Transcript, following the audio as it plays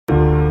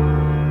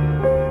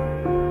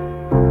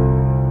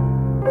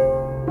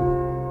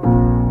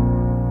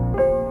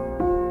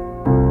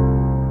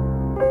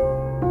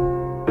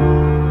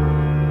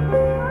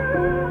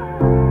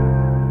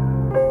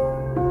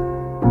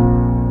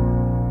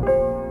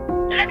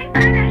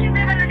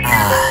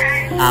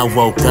I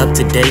woke up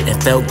today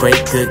and felt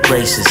great, good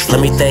gracious.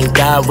 Let me thank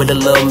God with a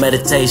little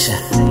meditation.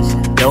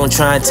 Don't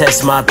try and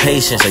test my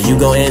patience, or you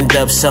gon' end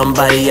up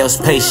somebody else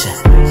patient.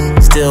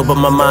 Still, but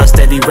my mind's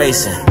steady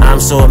racing. I'm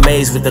so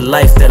amazed with the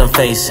life that I'm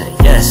facing.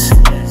 Yes,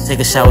 take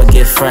a shower,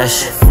 get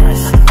fresh.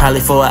 Probably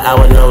for an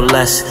hour, no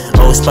less.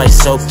 Old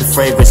Spice soap, the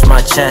fragrance,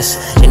 my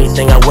chest.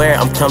 Anything I wear,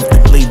 I'm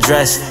comfortably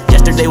dressed.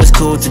 Yesterday was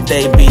cool,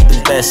 today be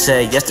the best.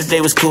 Said yesterday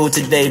was cool,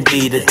 today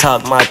be the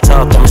talk. My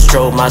talk, I'ma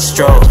stroll my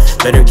stroll.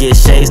 Better get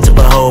shades to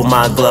behold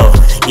my glow.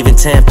 Even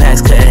 10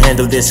 packs couldn't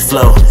handle this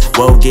flow.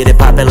 Whoa, get it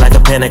poppin' like a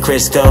pan of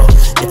Crisco.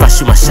 If I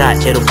shoot my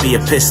shot, it'll be a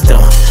pistol.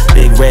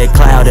 Big red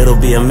cloud, it'll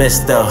be a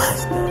mist though.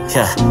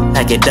 Yeah,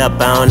 pack it up,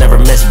 I don't ever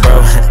miss, bro.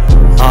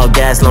 All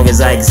gas long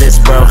as I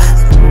exist, bro.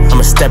 I'm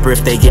a stepper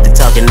if they get to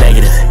talking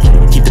negative.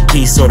 Keep the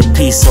peace or the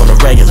peace on the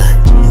regular.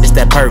 It's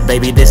that perk,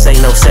 baby, this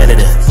ain't no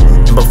sedative.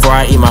 And before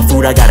I eat my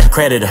food, I gotta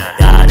credit her.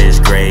 God is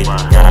great,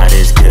 God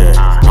is good.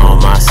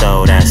 On my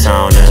soul, that's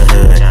on the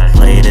hood.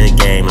 Play the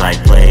game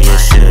like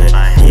players should.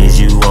 Is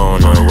you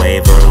on the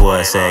waiver?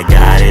 What said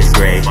God is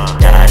great,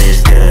 God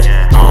is good.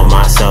 On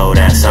my soul,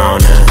 that's on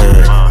the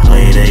hood.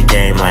 Play the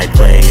game like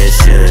players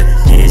should.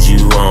 Is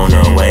you on the